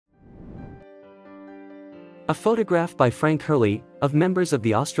A photograph by Frank Hurley, of members of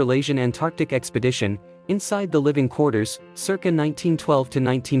the Australasian Antarctic Expedition, inside the living quarters, circa 1912 to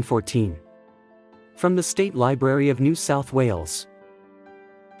 1914. From the State Library of New South Wales.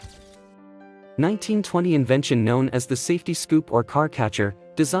 1920 invention known as the safety scoop or car catcher,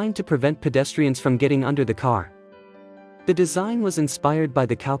 designed to prevent pedestrians from getting under the car. The design was inspired by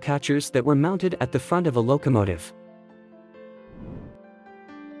the cow catchers that were mounted at the front of a locomotive.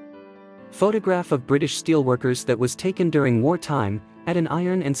 Photograph of British steelworkers that was taken during wartime, at an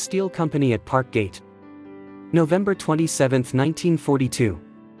iron and steel company at Park Gate. November 27, 1942.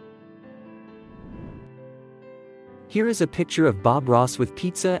 Here is a picture of Bob Ross with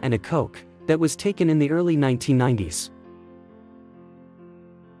pizza and a Coke, that was taken in the early 1990s.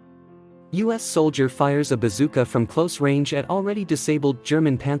 U.S. soldier fires a bazooka from close range at already disabled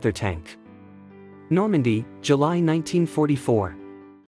German Panther tank. Normandy, July 1944.